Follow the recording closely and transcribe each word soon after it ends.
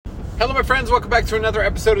Hello, my friends. Welcome back to another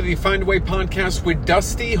episode of the Find a Way podcast with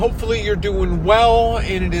Dusty. Hopefully you're doing well,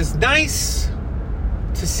 and it is nice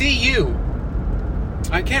to see you.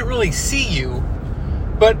 I can't really see you,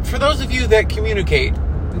 but for those of you that communicate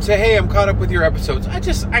and say, hey, I'm caught up with your episodes, I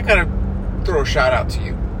gotta throw a shout out to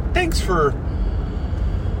you. Thanks for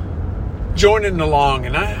joining along,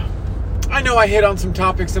 and I know I hit on some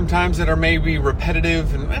topics sometimes that are maybe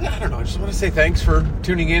repetitive, and I don't know, I just want to say thanks for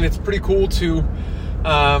tuning in. It's pretty cool to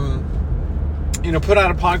put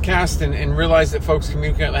out a podcast and realize that folks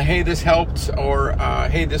communicate like, hey, this helped, or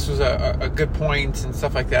hey, this was a good point, and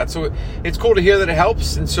stuff like that. So it's cool to hear that it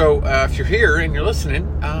helps. And so if you're here and you're listening,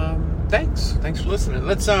 thanks for listening.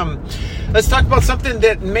 Let's talk about something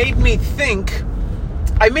that made me think.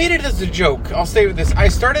 I made it as a joke. I'll stay with this. I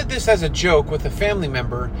started this as a joke with a family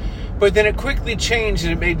member, but then it quickly changed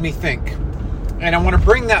and it made me think. And I want to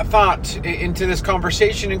bring that thought into this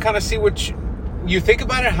conversation and kind of see what you think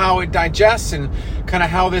about it, how it digests, and kind of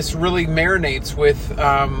how this really marinates with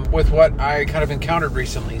what I kind of encountered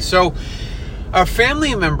recently. So a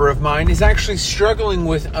family member of mine is actually struggling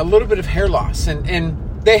with a little bit of hair loss, and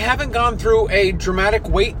they haven't gone through a dramatic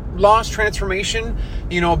weight loss transformation.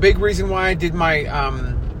 A big reason why I did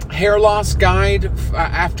my hair loss guide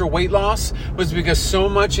after weight loss was because so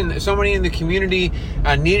many in the community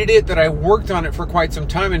needed it that I worked on it for quite some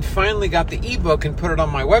time and finally got the ebook and put it on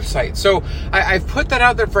my website. So I've put that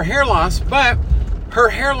out there for hair loss, but her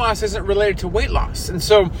hair loss isn't related to weight loss. And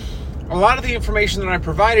so a lot of the information that I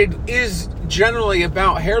provided is generally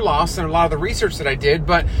about hair loss and a lot of the research that I did,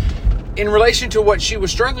 but in relation to what she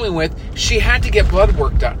was struggling with, she had to get blood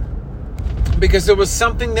work done because there was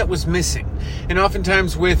something that was missing. And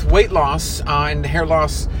oftentimes with weight loss and the hair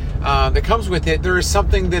loss that comes with it, there is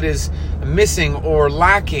something that is missing or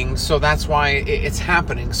lacking, so that's why it's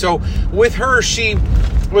happening. So with her, she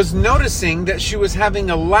was noticing that she was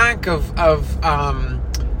having a lack of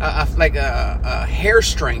hair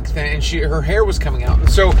strength, and her hair was coming out. And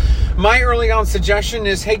so my early on suggestion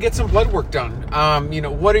is, hey, get some blood work done.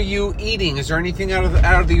 What are you eating? Is there anything out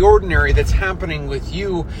of the ordinary that's happening with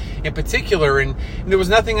you in particular? And there was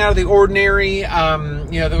nothing out of the ordinary.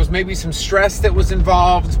 There was maybe some stress that was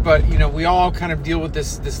involved, but we all kind of deal with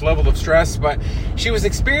this level of stress. But she was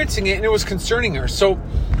experiencing it, and it was concerning her. So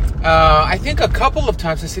I think a couple of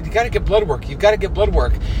times I said, you got to get blood work. You've got to get blood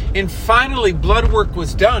work. And finally, blood work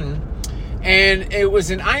was done, and it was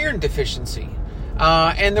an iron deficiency.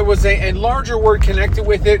 And there was a larger word connected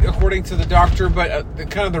with it, according to the doctor, but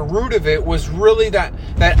the root of it was really that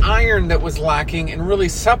iron that was lacking, and really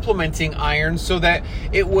supplementing iron so that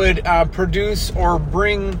it would produce or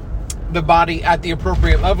bring the body at the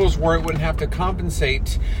appropriate levels where it wouldn't have to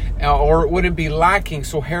compensate or it wouldn't be lacking.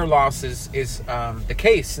 So hair loss is the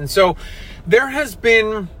case. And so there has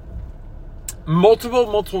been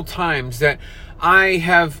multiple times that I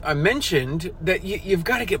have mentioned that you've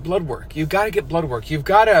got to get blood work. You've got to get blood work. You've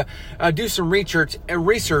got to do some research.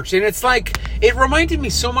 And it's like, it reminded me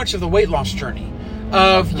so much of the weight loss journey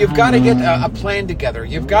of you've got to get a plan together.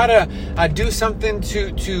 You've got to do something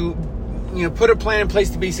to put a plan in place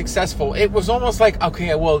to be successful. It was almost like,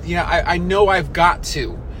 okay, well, I know I've got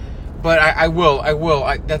to, but I will.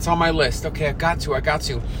 That's on my list. Okay, I've got to.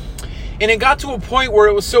 And it got to a point where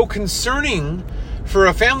it was so concerning for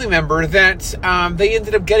a family member that they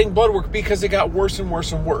ended up getting blood work because it got worse and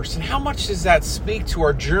worse and worse. And how much does that speak to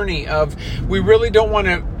our journey of we really don't want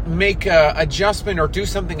to make a adjustment or do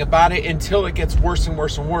something about it until it gets worse and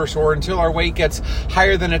worse and worse, or until our weight gets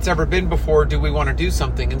higher than it's ever been before, do we want to do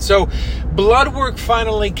something? And so blood work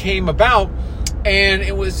finally came about, and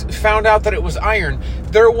it was found out that it was iron.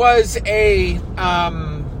 There was an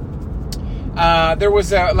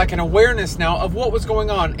awareness now of what was going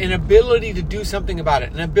on, an ability to do something about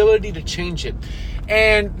it, an ability to change it.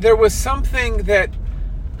 And there was something that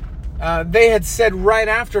they had said right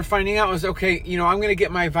after finding out was, okay, I'm going to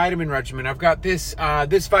get my vitamin regimen. I've got this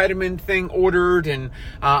vitamin thing ordered, and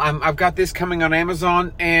I've got this coming on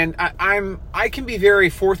Amazon. And I can be very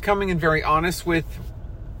forthcoming and very honest with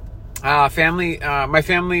my family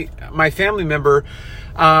member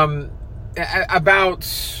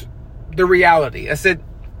about the reality. I said,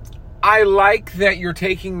 I like that you're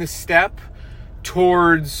taking the step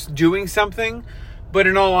towards doing something, but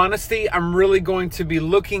in all honesty, I'm really going to be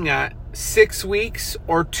looking at 6 weeks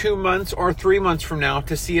or 2 months or 3 months from now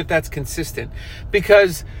to see if that's consistent.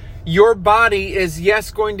 Because Your body is,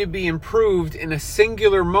 yes, going to be improved in a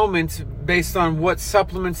singular moment based on what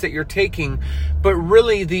supplements that you're taking, but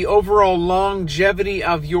really the overall longevity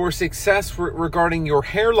of your success regarding your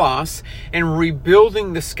hair loss and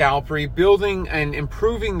rebuilding the scalp, rebuilding and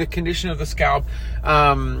improving the condition of the scalp,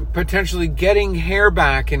 potentially getting hair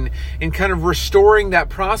back and kind of restoring that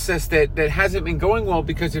process that hasn't been going well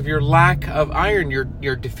because of your lack of iron,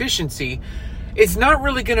 your deficiency. It's not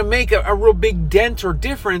really going to make a real big dent or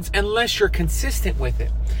difference unless you're consistent with it.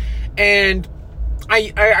 And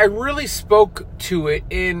I really spoke to it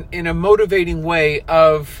in a motivating way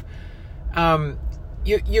of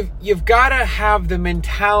you've got to have the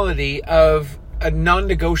mentality of a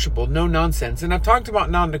non-negotiable, no nonsense. And I've talked about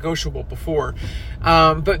non-negotiable before,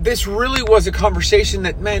 but this really was a conversation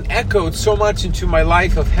that, man, echoed so much into my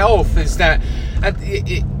life of health, is that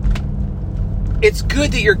it's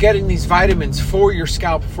good that you're getting these vitamins for your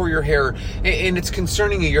scalp, for your hair, and it's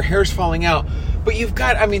concerning you. Your hair's falling out. But you've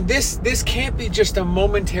got, this can't be just a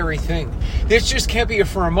momentary thing. This just can't be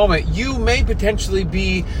for a moment. You may potentially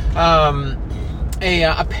be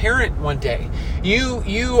a parent one day.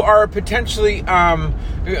 You are potentially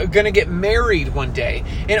going to get married one day.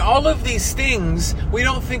 And all of these things we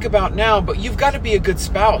don't think about now, but you've got to be a good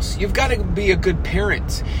spouse. You've got to be a good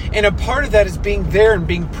parent. And a part of that is being there and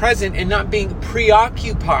being present and not being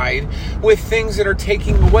preoccupied with things that are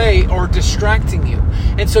taking away or distracting you.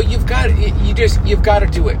 And so you've got to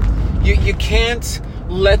do it. You can't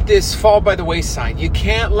let this fall by the wayside. You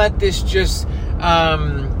can't let this just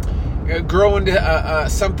grow into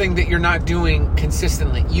something that you're not doing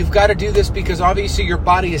consistently. You've got to do this because obviously your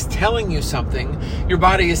body is telling you something. Your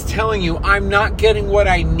body is telling you, I'm not getting what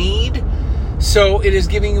I need. So it is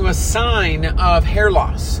giving you a sign of hair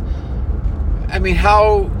loss.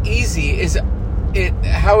 How easy is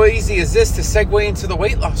this to segue into the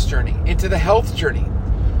weight loss journey, into the health journey?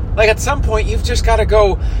 Like, at some point, you've just got to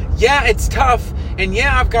go, yeah, it's tough, and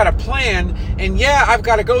yeah, I've got a plan, and yeah, I've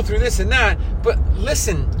got to go through this and that. But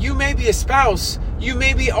listen, you may be a spouse. You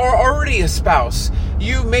maybe are already a spouse.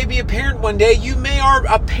 You may be a parent one day. You may are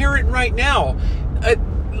a parent right now.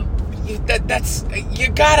 You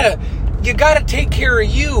gotta take care of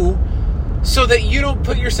you so that you don't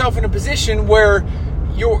put yourself in a position where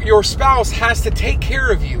your spouse has to take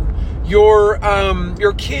care of you.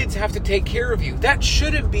 Your kids have to take care of you. That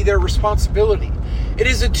shouldn't be their responsibility. It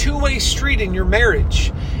is a two-way street in your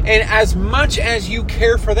marriage. And as much as you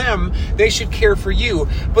care for them, they should care for you.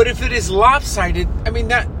 But if it is lopsided,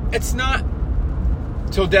 it's not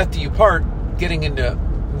till death do you part, getting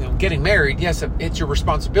married. Yes, it's your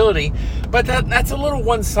responsibility, but that's a little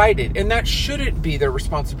one-sided, and that shouldn't be their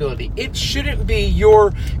responsibility. It shouldn't be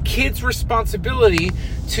your kids' responsibility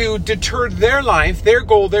to deter their life, their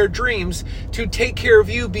goal, their dreams, to take care of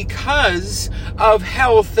you because of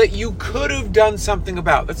health that you could have done something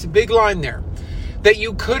about. That's a big line there. That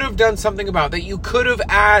you could have done something about, that you could have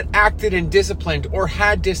acted and disciplined or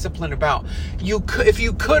had discipline about. If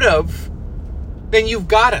you could have, then you've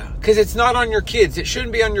gotta, because it's not on your kids. It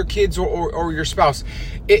shouldn't be on your kids or your spouse.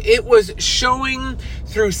 It was showing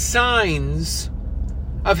through signs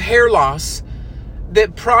of hair loss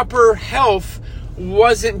that proper health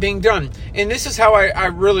wasn't being done. And this is how I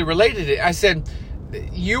really related it. I said,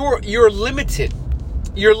 you're limited.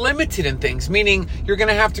 You're limited in things, meaning you're going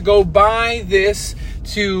to have to go buy this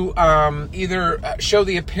to either show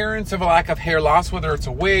the appearance of a lack of hair loss, whether it's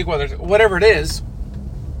a wig, whatever it is.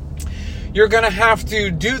 You're going to have to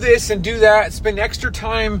do this and do that, spend extra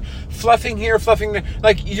time fluffing here, fluffing there.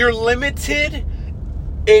 Like, you're limited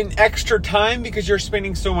in extra time because you're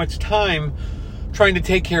spending so much time trying to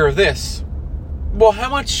take care of this. Well, how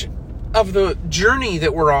much of the journey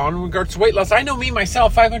that we're on in regards to weight loss? I know me,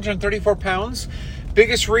 myself, 534 pounds.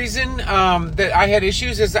 Biggest reason that I had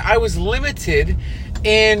issues is that I was limited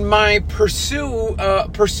in my pursuit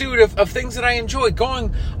of things that I enjoy.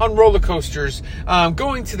 Going on roller coasters,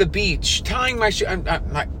 going to the beach, tying my shoes. I'm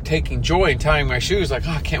not taking joy in tying my shoes. Like,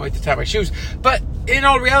 I can't wait to tie my shoes. But in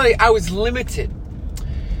all reality, I was limited.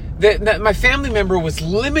 That my family member was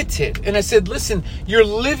limited. And I said, listen, you're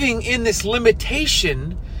living in this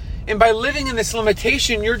limitation. And by living in this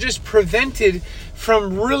limitation, you're just prevented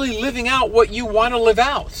from really living out what you want to live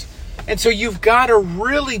out. And so you've got to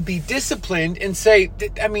really be disciplined and say,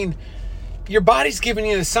 your body's giving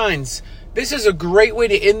you the signs. This is a great way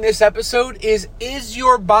to end this episode is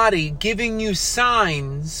your body giving you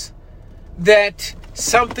signs that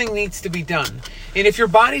something needs to be done? And if your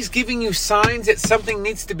body's giving you signs that something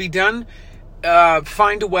needs to be done,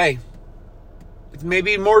 find a way. It's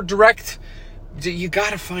maybe more direct. You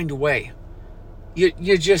got to find a way.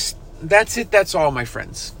 You just, that's it. That's all, my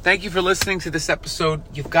friends. Thank you for listening to this episode.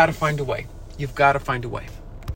 You've got to find a way. You've got to find a way.